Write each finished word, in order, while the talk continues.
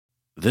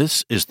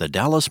This is the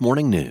Dallas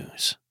Morning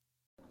News.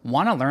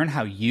 Want to learn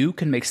how you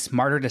can make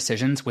smarter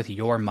decisions with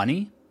your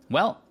money?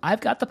 Well,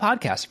 I've got the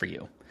podcast for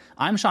you.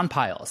 I'm Sean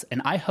Piles,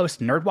 and I host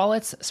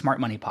NerdWallet's Smart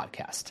Money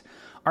Podcast.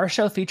 Our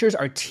show features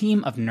our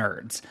team of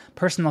nerds,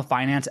 personal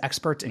finance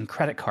experts in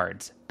credit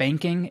cards,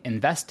 banking,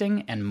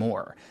 investing, and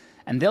more.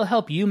 And they'll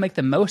help you make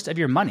the most of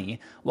your money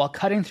while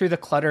cutting through the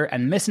clutter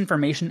and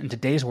misinformation in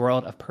today's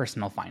world of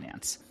personal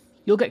finance.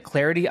 You'll get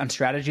clarity on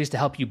strategies to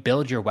help you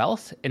build your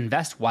wealth,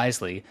 invest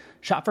wisely,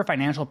 shop for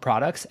financial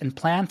products, and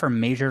plan for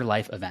major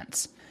life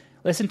events.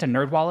 Listen to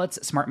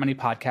NerdWallet's Smart Money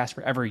Podcast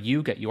wherever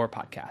you get your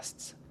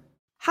podcasts.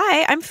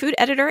 Hi, I'm food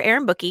editor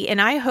Erin Bookie,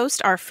 and I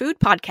host our food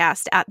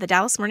podcast at the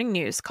Dallas Morning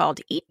News called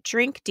Eat,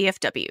 Drink,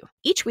 DFW.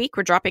 Each week,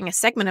 we're dropping a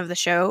segment of the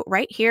show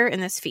right here in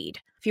this feed.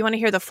 If you want to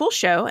hear the full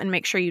show and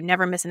make sure you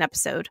never miss an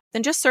episode,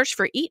 then just search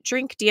for Eat,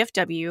 Drink,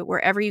 DFW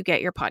wherever you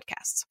get your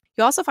podcasts.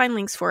 You'll also find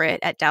links for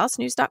it at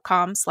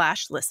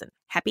dallasnews.com/listen.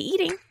 Happy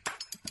eating!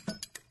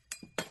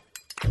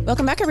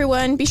 Welcome back,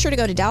 everyone. Be sure to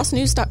go to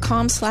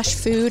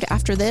dallasnews.com/food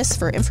after this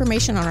for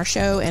information on our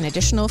show and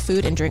additional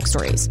food and drink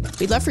stories.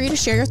 We'd love for you to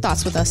share your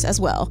thoughts with us as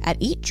well at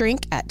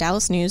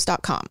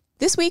eatdrink@dallasnews.com.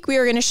 This week, we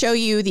are going to show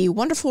you the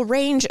wonderful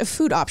range of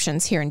food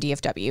options here in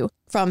DFW,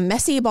 from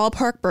messy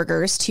ballpark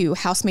burgers to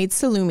house-made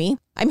salumi.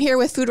 I'm here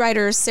with food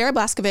writers Sarah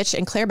Blaskovich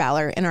and Claire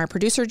Baller and our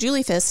producer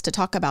Julie Fisk to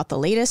talk about the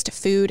latest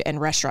food and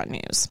restaurant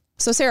news.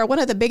 So Sarah, one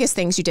of the biggest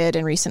things you did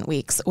in recent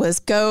weeks was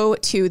go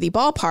to the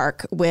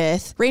ballpark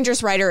with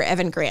Rangers writer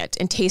Evan Grant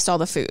and taste all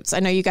the foods.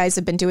 I know you guys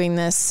have been doing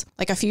this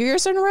like a few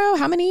years in a row.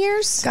 How many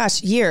years?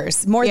 Gosh,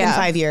 years. More than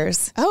 5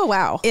 years. Oh,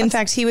 wow. In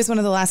fact, he was one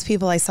of the last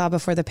people I saw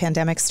before the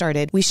pandemic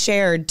started. We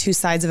shared two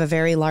sides of a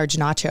very large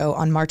nacho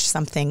on March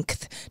something,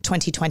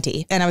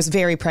 2020. And I was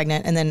very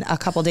pregnant. And then a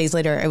couple days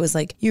later, it was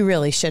like, you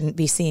really shouldn't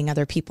be seeing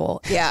other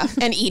people. Yeah.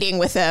 And eating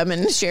with them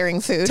and sharing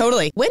food.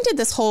 Totally. When did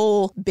this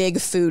whole big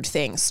food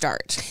thing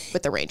start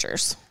with the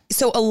Rangers?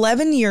 So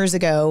 11 years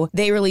ago,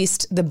 they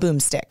released the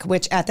Boomstick,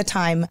 which at the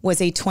time was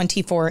a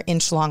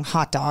 24-inch long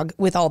hot dog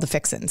with all the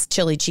fixins,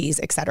 chili, cheese,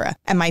 etc.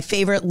 And my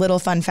favorite little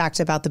fun fact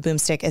about the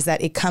Boomstick is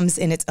that it comes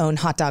in its own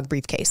hot dog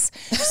briefcase.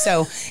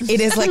 So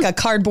it is like a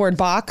cardboard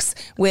box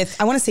with,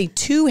 I want to say,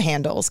 two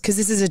handles, because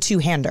this is a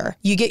two-hander.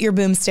 You get your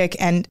Boomstick,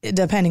 and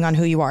depending on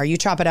who you are, you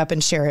chop it up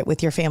and share it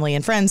with your family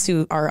and friends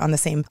who are on the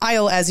same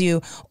aisle as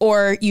you,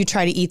 or you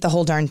try to eat the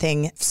whole darn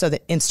thing so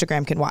that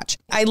Instagram can watch.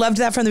 I loved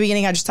that from the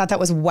beginning. I just thought that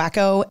was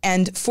wacko.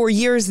 And for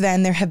years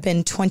then, there have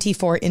been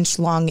 24-inch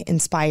long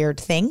inspired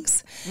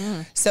things.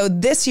 So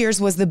this year's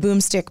was the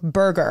Boomstick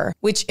Burger,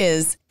 which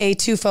is a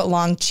 2-foot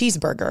long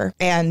cheeseburger.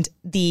 And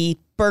the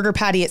burger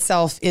patty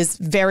itself is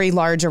very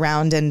large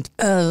around, and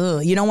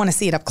you don't want to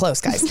see it up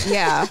close, guys.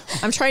 Yeah.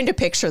 I'm trying to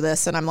picture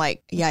this and I'm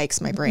like, yikes,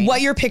 my brain.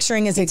 What you're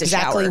picturing is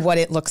exactly what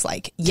it looks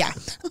like. Yeah.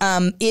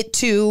 It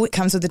too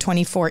comes with a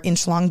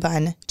 24-inch long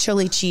bun,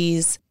 chili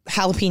cheese,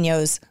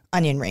 jalapenos,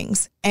 onion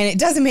rings. And it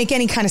doesn't make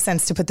any kind of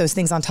sense to put those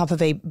things on top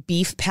of a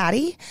beef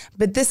patty,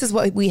 but this is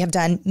what we have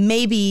done,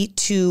 maybe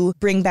to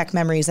bring back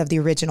memories of the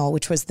original,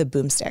 which was the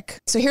Boomstick.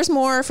 So here's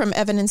more from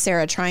Evan and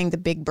Sarah trying the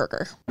big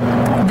burger.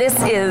 This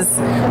is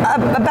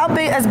about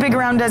as big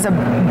around as a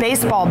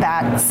baseball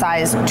bat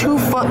size,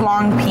 2-foot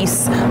long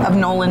piece of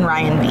Nolan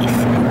Ryan beef.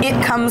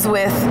 It comes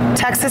with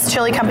Texas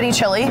Chili Company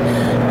chili,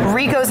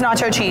 Rico's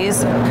nacho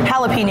cheese,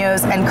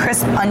 jalapenos, and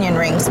crisp onion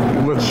rings.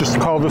 Let's just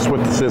call this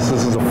what this is.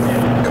 This is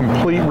a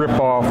complete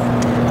rip-off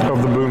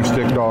of the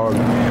Boomstick dog.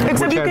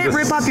 Except you can't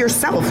rip off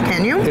yourself,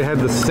 can you? It had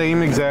the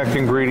same exact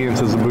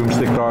ingredients as the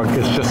Boomstick dog.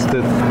 It's just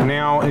that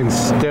now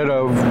instead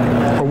of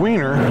a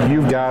wiener,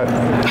 you've got...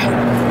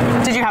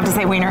 Did you have to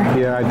say wiener?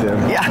 Yeah, I did.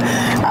 Yeah.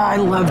 I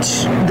loved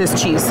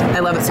this cheese. I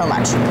love it so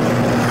much.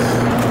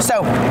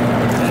 So,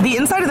 the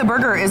inside of the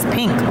burger is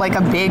pink, like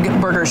a big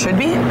burger should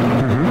be.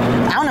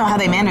 I don't know how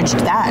they managed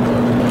that.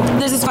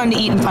 This is fun to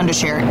eat and fun to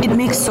share. It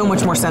makes so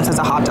much more sense as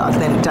a hot dog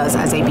than it does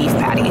as a beef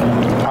patty.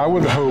 I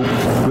would hope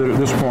that at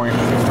this point,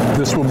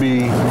 this will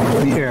be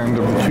the end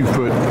of the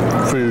 2-foot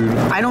food.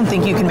 I don't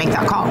think you can make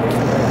that call.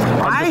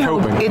 I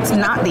hope it's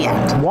not the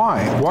end.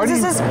 Why? Why do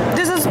this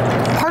is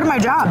part of my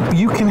job.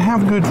 You can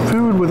have good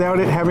food without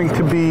it having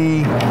to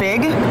be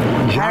big.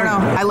 Giant. I don't know.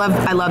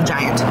 I love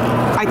giant.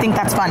 I think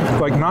that's fun.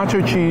 Like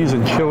nacho cheese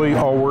and chili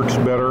all works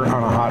better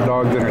on a hot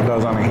dog than it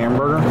does on a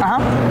hamburger.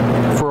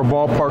 For a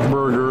ballpark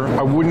burger,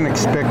 I wouldn't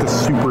expect a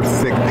super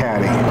thick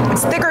patty.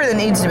 It's thicker than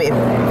it needs to be.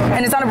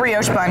 And it's on a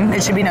brioche bun,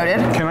 it should be noted.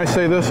 Can I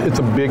say this? It's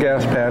a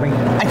big-ass patty.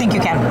 I think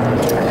you can.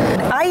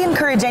 I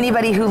encourage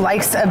anybody who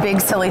likes a big,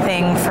 silly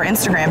thing for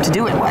Instagram to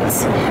do it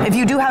once. If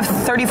you do have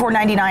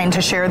 $34.99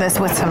 to share this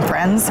with some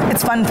friends,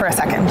 it's fun for a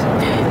second.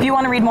 If you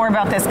want to read more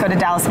about this, go to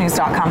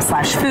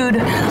dallasnews.com/food.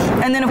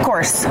 And then, of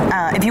course,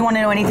 if you want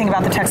to know anything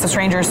about the Texas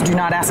Rangers, do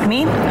not ask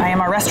me. I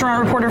am our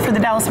restaurant reporter for the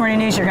Dallas Morning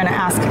News. You're going to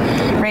ask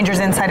Rangers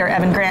insider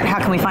Evan Grant. How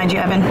can we find you,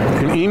 Evan?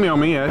 You can email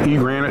me at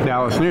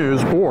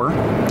egrant@dallasnews, or...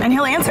 And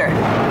he'll answer.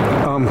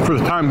 For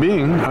the time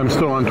being, I'm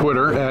still on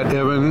Twitter at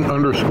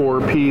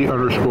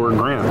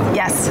Evan_P_Grant.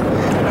 Yes.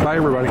 Bye,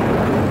 everybody.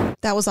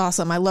 That was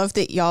awesome. I love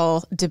that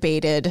y'all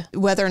debated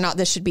whether or not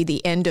this should be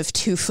the end of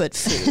 2 Foot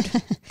food.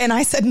 And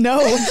I said no.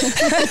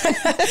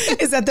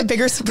 Is that the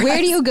bigger surprise? Where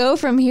do you go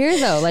from here,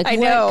 though? Like, I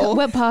know.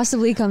 What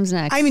possibly comes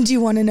next? I mean, do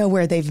you want to know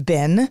where they've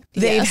been?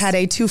 They've Yes. had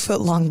a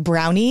 2-foot-long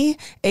brownie,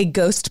 a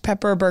ghost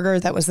pepper burger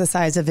that was the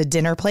size of a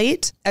dinner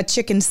plate, a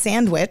chicken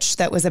sandwich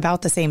that was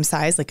about the same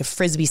size, like a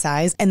Frisbee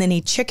size, and then a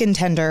chicken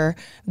tender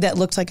that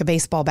looked like a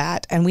baseball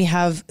bat. And we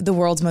have the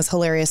world's most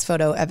hilarious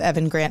photo of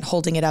Evan Grant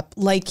holding it up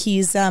like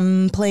he's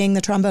playing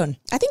the trombone.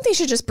 I think they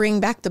should just bring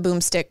back the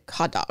boomstick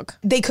hot dog.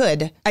 They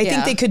could. I think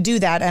Yeah. they could do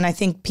that, and I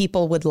think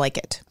people would like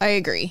it. I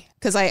agree.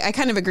 Because I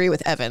kind of agree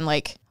with Evan.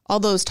 Like, all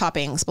those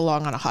toppings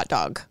belong on a hot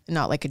dog,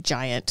 not like a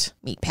giant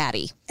meat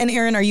patty. And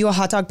Erin, are you a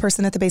hot dog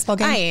person at the baseball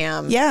game? I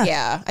am. Yeah.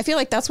 Yeah. I feel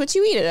like that's what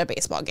you eat at a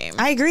baseball game.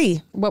 I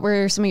agree. What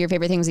were some of your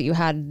favorite things that you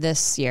had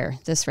this year,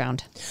 this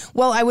round?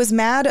 Well, I was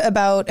mad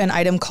about an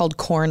item called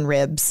corn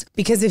ribs,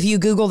 because if you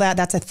Google that,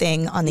 that's a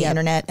thing on the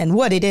internet. And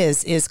what it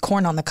is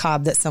corn on the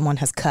cob that someone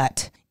has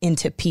cut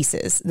into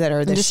pieces that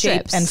are the Into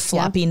shape strips, and yeah.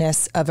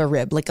 floppiness of a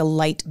rib, like a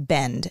light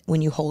bend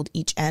when you hold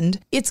each end.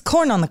 It's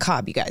corn on the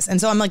cob, you guys.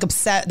 And so I'm like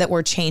upset that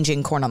we're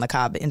changing corn on the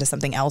cob into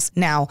something else.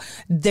 Now,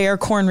 their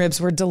corn ribs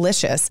were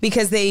delicious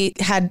because they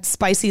had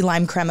spicy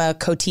lime crema,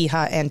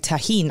 cotija, and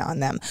tahini on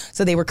them.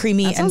 So they were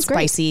creamy and sounds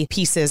great. spicy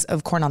pieces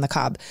of corn on the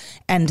cob.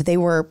 And they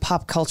were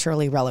pop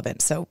culturally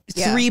relevant. So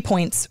 3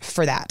 points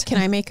for that. Can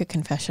I make a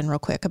confession real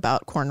quick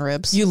about corn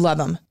ribs? You love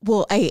them.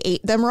 Well, I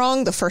ate them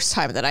wrong the first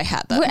time that I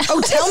had them.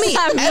 Oh, tell me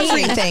that mean?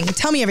 everything.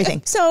 Tell me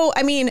everything. So,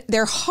 I mean,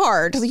 they're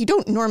hard. You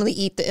don't normally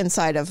eat the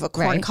inside of a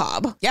corn Right.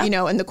 cob. Yeah. You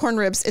know, and the corn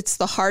ribs, it's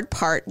the hard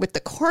part with the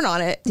corn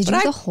on it. Did you But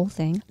eat I- the whole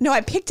thing? No,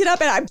 I picked it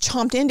up and I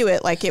chomped into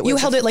it like it was You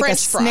held it like a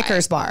French fry.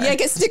 Snickers bar. Yeah,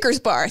 like a Snickers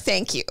bar.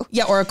 Thank you.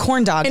 Yeah, or a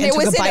corn dog And and it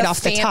took was a bite in a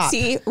off the top.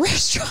 fancy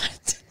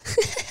restaurant.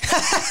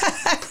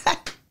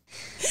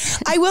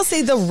 I will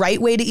say the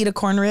right way to eat a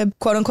corn rib,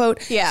 quote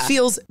unquote, Yeah.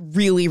 feels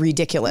really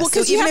ridiculous. Well, so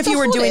 'cause you even have if you to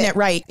were hold doing it. it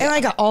right, and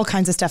I got all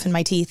kinds of stuff in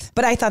my teeth,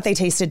 but I thought they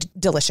tasted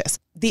delicious.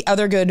 The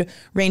other good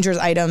Rangers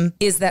item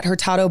is that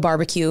Hurtado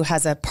Barbecue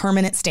has a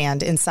permanent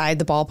stand inside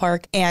the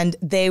ballpark, and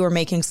they were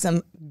making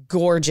some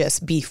gorgeous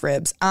beef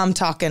ribs. I'm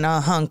talking a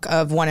hunk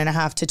of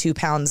 1.5 to 2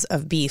 pounds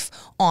of beef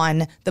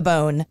on the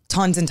bone,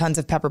 tons and tons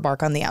of pepper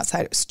bark on the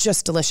outside. It was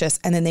just delicious.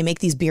 And then they make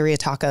these birria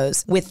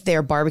tacos with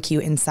their barbecue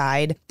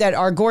inside that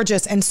are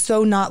gorgeous and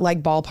so not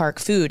like ballpark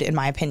food, in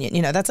my opinion.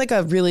 You know, that's like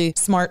a really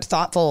smart,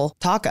 thoughtful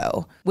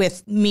taco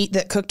with meat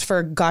that cooked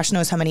for gosh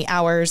knows how many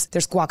hours.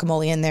 There's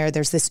guacamole in there.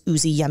 There's this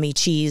oozy, yummy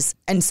cheese.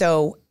 And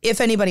so if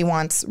anybody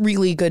wants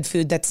really good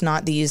food that's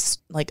not these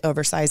like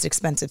oversized,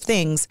 expensive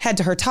things, head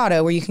to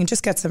Hurtado, where you can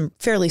just get some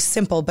fairly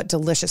simple but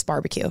delicious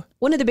barbecue.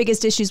 One of the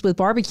biggest issues with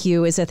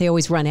barbecue is that they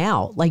always run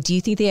out. Like, do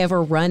you think they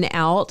ever run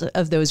out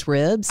of those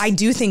ribs? I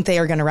do think they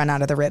are going to run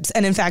out of the ribs.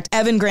 And in fact,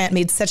 Evan Grant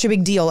made such a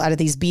big deal out of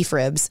these beef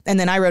ribs. And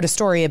then I wrote a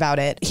story about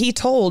it. He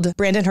told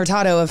Brandon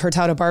Hurtado of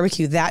Hurtado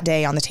Barbecue that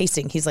day on the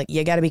tasting, he's like,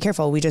 you got to be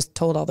careful. We just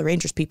told all the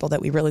Rangers people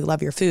that we really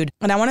love your food.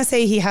 And I want to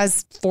say he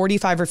has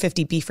 45 or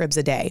 50 beef ribs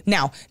a day.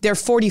 Now, they're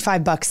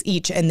 $45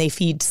 each and they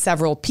feed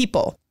several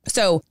people.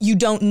 So you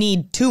don't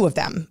need 2 of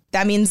them.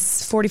 That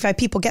means 45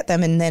 people get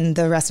them, and then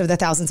the rest of the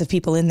thousands of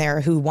people in there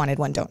who wanted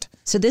one don't.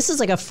 So this is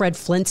like a Fred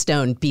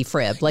Flintstone beef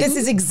rib. Like, This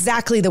is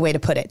exactly the way to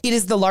put it. It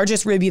is the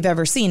largest rib you've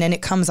ever seen, and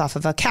it comes off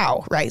of a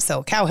cow, right? So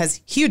a cow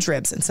has huge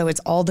ribs, and so it's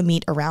all the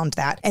meat around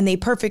that. And they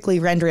perfectly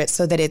render it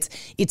so that it's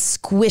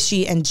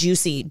squishy and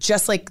juicy,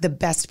 just like the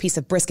best piece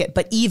of brisket,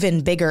 but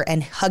even bigger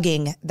and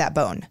hugging that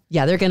bone.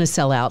 yeah, they're going to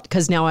sell out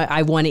because now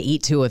I want to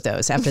eat 2 of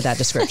those after that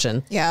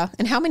description. Yeah.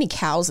 And how many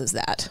cows is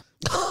that?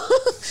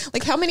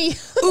 Like how many?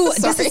 Ooh,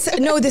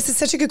 Sorry. this is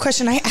such a good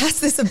question. I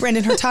asked this of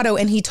Brandon Hurtado,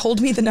 and he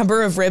told me the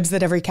number of ribs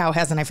that every cow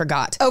has, and I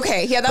forgot.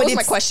 Okay. Yeah, that But was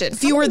my it's question. How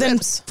Fewer many than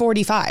ribs?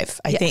 45,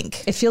 I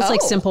think. It feels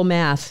like Oh. simple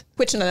math.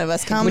 Which none of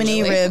us can How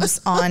many really-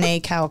 ribs on a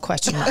cow?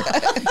 Question mark.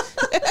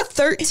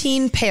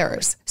 13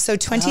 pairs. So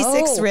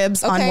 26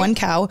 ribs on okay. one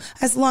cow,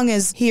 as long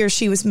as he or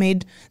she was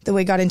made the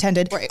way God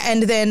intended. Right.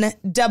 And then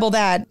double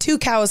that, 2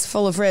 cows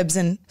full of ribs.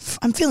 And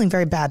I'm feeling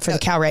very bad for the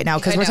cow right now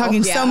because I we're know,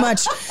 talking yeah. so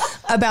much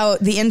about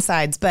the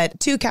insides, but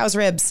 2 cows'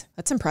 ribs.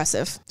 That's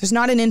impressive. There's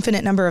not an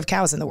infinite number of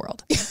cows in the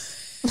world.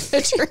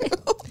 True.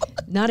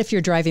 Not if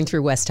you're driving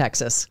through West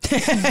Texas.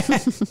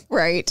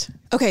 Right.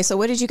 Okay, so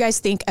what did you guys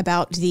think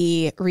about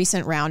the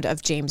recent round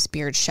of James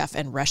Beard Chef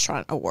and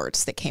Restaurant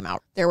Awards that came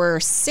out? There were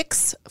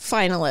 6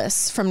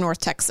 finalists from North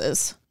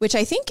Texas, which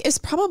I think is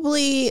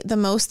probably the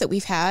most that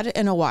we've had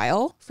in a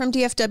while from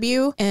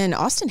DFW, and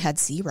Austin had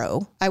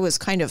 0. I was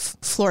kind of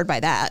floored by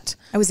that.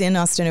 I was in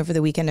Austin over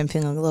the weekend and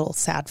feeling a little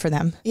sad for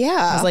them.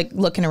 Yeah. I was like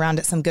looking around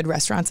at some good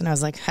restaurants and I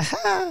was like,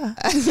 ha.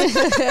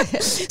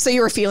 So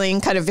you were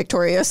feeling kind of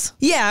victorious?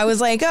 Yeah, I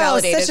was like, oh,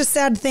 Validated. it's such a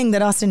sad thing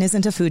that Austin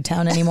isn't a food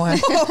town anymore.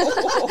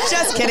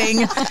 Just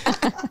kidding.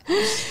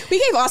 We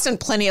gave Austin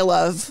plenty of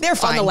love They're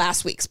fine. on the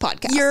last week's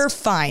podcast. You're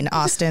fine,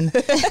 Austin.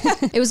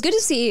 It was good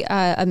to see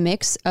a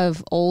mix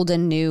of old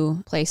and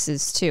new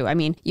places too. I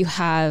mean, you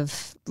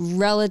have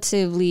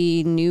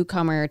relatively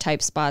newcomer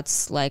type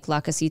spots like La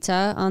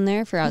Casita on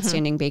there for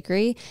outstanding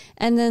bakery,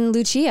 and then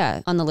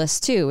Lucia on the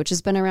list too, which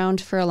has been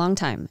around for a long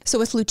time. So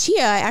with Lucia,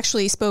 I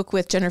actually spoke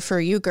with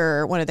Jennifer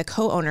Uger, one of the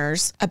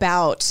co-owners,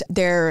 about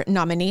their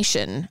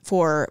nomination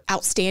for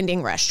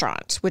Outstanding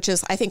Restaurant, which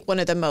is, I think, one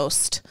of the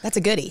most... That's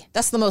a goodie.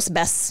 That's the most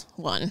best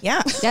one.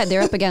 Yeah. Yeah,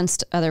 they're up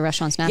against other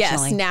restaurants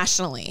nationally. Yes,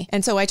 nationally.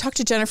 And so I talked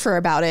to Jennifer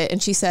about it,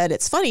 and she said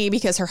it's funny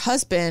because her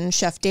husband,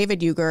 Chef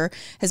David Uger,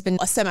 has been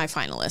a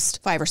semifinalist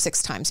 5 or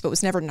 6 times, but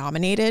was never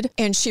nominated.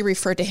 And she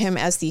referred to him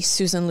as the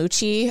Susan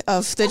Lucci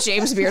of the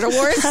James Beard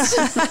Awards.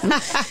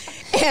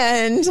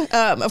 And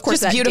of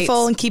course, just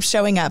beautiful and keeps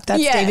showing up.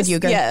 That's David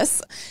Uger.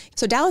 Yes.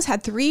 So Dallas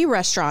had 3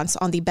 restaurants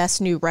on the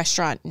Best New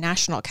Restaurant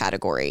National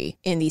category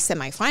in the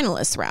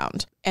semifinalist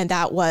round. And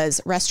that was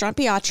Restaurant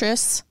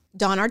Beatrice,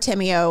 Don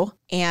Artemio,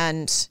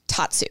 and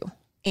Tatsu.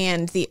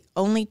 And the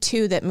only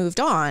 2 that moved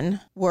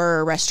on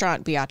were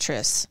Restaurant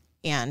Beatrice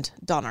and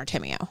Don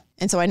Artemio.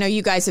 And so I know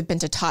you guys have been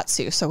to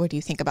Tatsu. So what do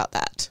you think about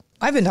that?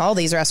 I've been to all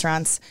these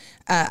restaurants.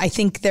 I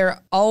think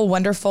they're all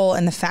wonderful.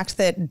 And the fact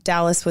that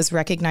Dallas was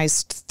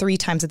recognized 3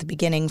 times at the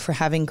beginning for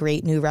having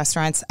great new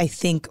restaurants, I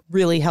think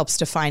really helps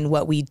define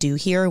what we do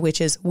here,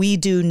 which is we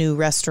do new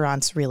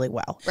restaurants really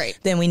well. Right.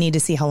 Then we need to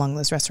see how long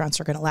those restaurants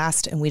are going to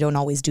last. And we don't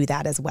always do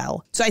that as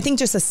well. So I think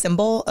just a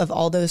symbol of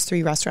all those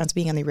 3 restaurants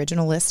being on the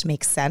original list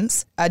makes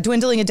sense.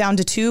 Dwindling it down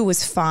to 2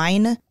 was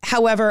fine.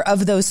 However,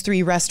 of those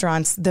 3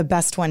 restaurants, the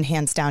best one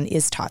hands down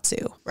is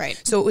Tatsu.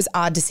 Right. So it was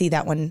odd to see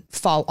that one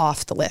fall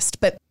off the list.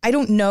 But I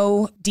don't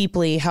know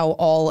deeply how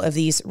all of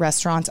these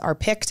restaurants are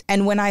picked.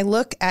 And when I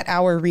look at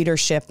our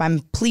readership, I'm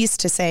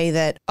pleased to say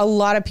that a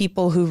lot of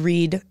people who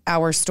read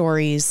our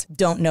stories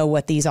don't know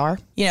what these are.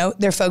 You know,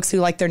 they're folks who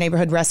like their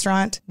neighborhood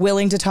restaurant,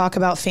 willing to talk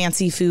about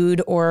fancy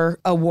food or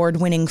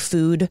award-winning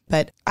food.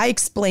 But I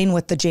explain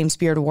what the James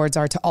Beard Awards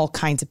are to all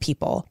kinds of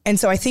people. And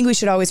so I think we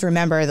should always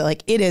remember that,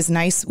 like, it is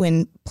nice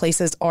when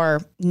places are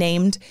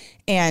named.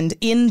 And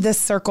in the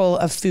circle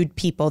of food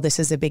people, this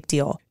is a big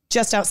deal.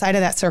 Just outside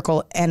of that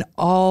circle and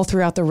all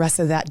throughout the rest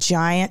of that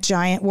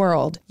giant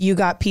world, you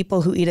got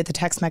people who eat at the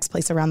Tex-Mex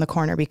place around the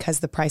corner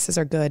because the prices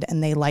are good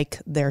and they like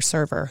their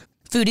server.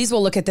 Foodies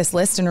will look at this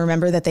list and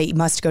remember that they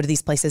must go to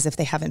these places if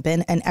they haven't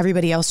been, and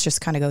everybody else just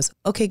kind of goes,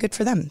 okay, good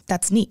for them.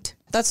 That's neat.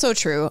 That's so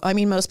true. I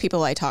mean, most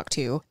people I talk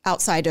to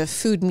outside of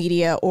food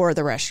media or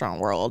the restaurant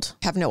world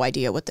have no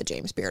idea what the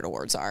James Beard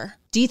Awards are.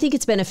 Do you think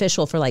it's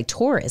beneficial for like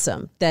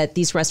tourism that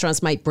these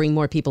restaurants might bring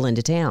more people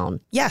into town?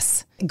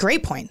 Yes.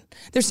 Great point.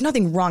 There's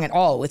nothing wrong at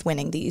all with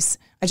winning these.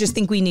 I just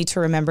think we need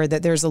to remember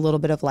that there's a little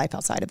bit of life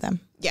outside of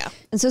them. Yeah.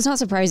 And so it's not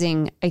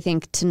surprising, I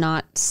think, to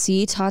not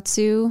see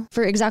Tatsu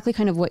for exactly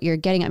kind of what you're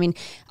getting. I mean,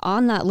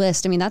 on that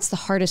list, I mean, that's the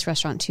hardest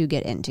restaurant to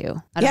get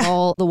into out of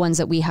all the ones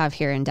that we have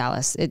here in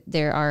Dallas.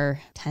 There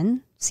are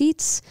 10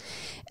 seats.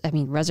 I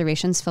mean,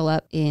 reservations fill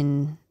up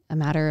in a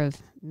matter of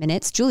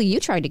minutes. Julie, you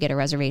tried to get a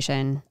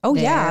reservation. Oh,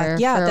 for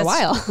a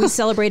while. We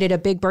celebrated a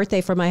big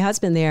birthday for my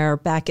husband there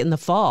back in the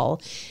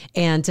fall.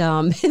 And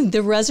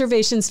the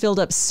reservations filled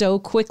up so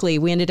quickly.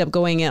 We ended up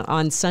going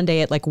on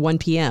Sunday at like 1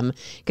 p.m.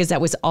 because that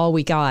was all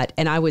we got.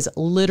 And I was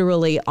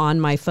literally on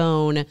my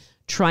phone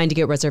trying to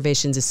get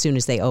reservations as soon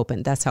as they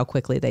opened. That's how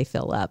quickly they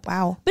fill up.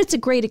 Wow. But it's a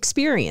great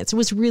experience. It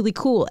was really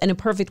cool and a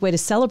perfect way to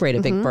celebrate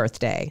a big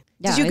birthday.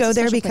 Did you go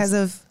there because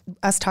of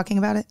us talking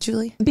about it,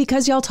 Julie?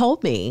 Because y'all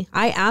told me.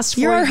 I asked for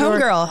You're our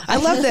homegirl. I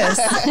love this.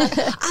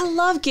 I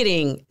love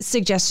getting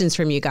suggestions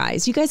from you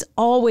guys. You guys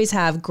always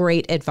have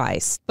great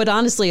advice. But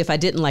honestly, if I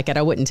didn't like it,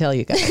 I wouldn't tell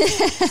you guys.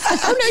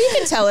 Oh, no, you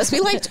can tell us.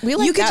 We like You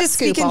could that just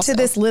speak scoop into also.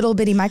 this little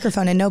bitty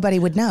microphone and nobody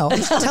would know.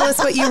 Tell us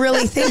what you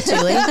really think,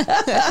 Julie.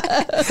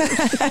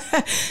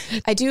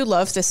 I do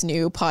love this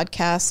new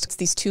podcast. It's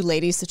these 2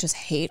 ladies that just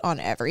hate on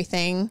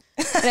everything.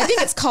 And I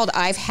think it's called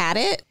I've Had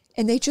It.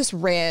 And they just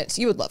rant.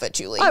 You would love it,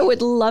 Julie. I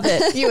would love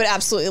it. You would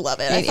absolutely love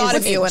it. I thought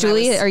of you when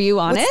Julie, are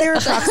you on What's it? their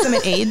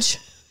approximate age?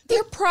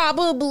 They're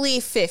probably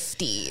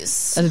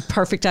 50s.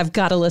 Perfect. I've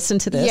got to listen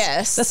to this.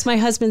 Yes. That's my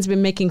husband's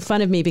been making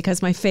fun of me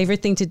because my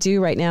favorite thing to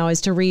do right now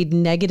is to read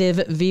negative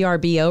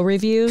VRBO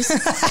reviews.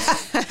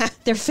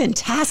 They're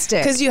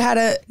fantastic. Because you had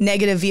a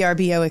negative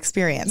VRBO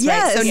experience,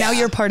 Yes. right? So now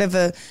you're part of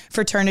a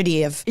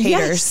fraternity of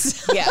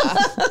haters. Yes.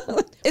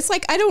 Yeah. It's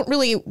like, I don't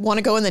really want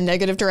to go in the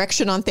negative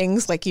direction on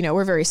things. Like, you know,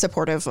 we're very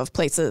supportive of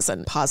places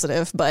and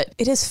positive, but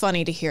it is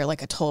funny to hear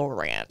like a total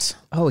rant.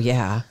 Oh,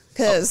 yeah.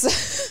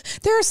 Because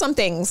there are some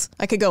things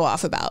I could go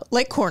off about,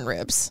 like corn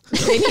ribs.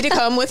 They need to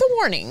come with a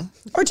warning.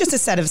 Or just a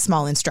set of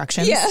small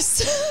instructions.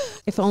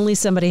 Yes. If only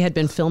somebody had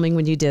been filming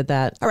when you did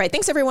that. All right.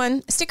 Thanks,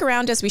 everyone. Stick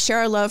around as we share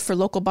our love for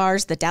local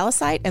bars, the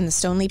Dallasite and the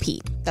Stoneleigh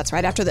Pete. That's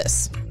right after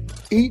this.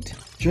 Eat,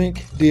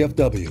 Drink,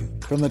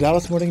 DFW from the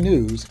Dallas Morning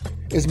News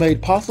is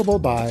made possible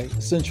by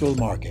Central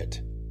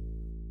Market.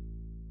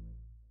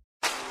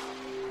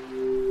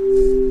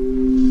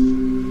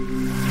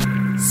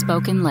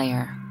 Spoken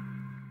Layer.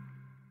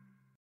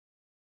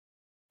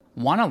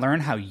 Want to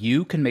learn how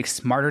you can make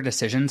smarter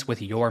decisions with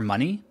your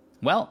money?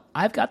 Well,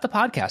 I've got the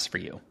podcast for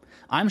you.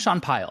 I'm Sean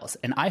Piles,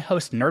 and I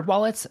host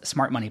NerdWallet's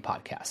Smart Money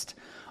Podcast.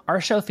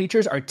 Our show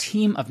features our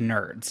team of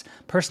nerds,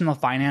 personal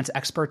finance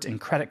experts in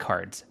credit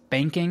cards,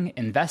 banking,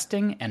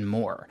 investing, and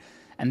more.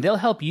 And they'll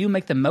help you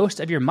make the most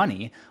of your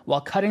money while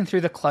cutting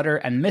through the clutter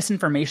and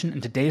misinformation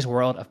in today's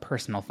world of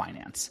personal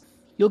finance.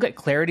 You'll get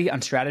clarity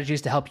on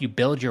strategies to help you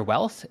build your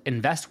wealth,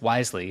 invest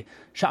wisely,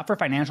 shop for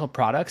financial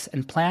products,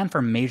 and plan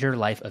for major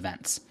life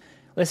events.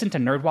 Listen to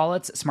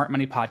NerdWallet's Smart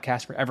Money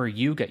Podcast wherever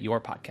you get your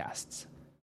podcasts.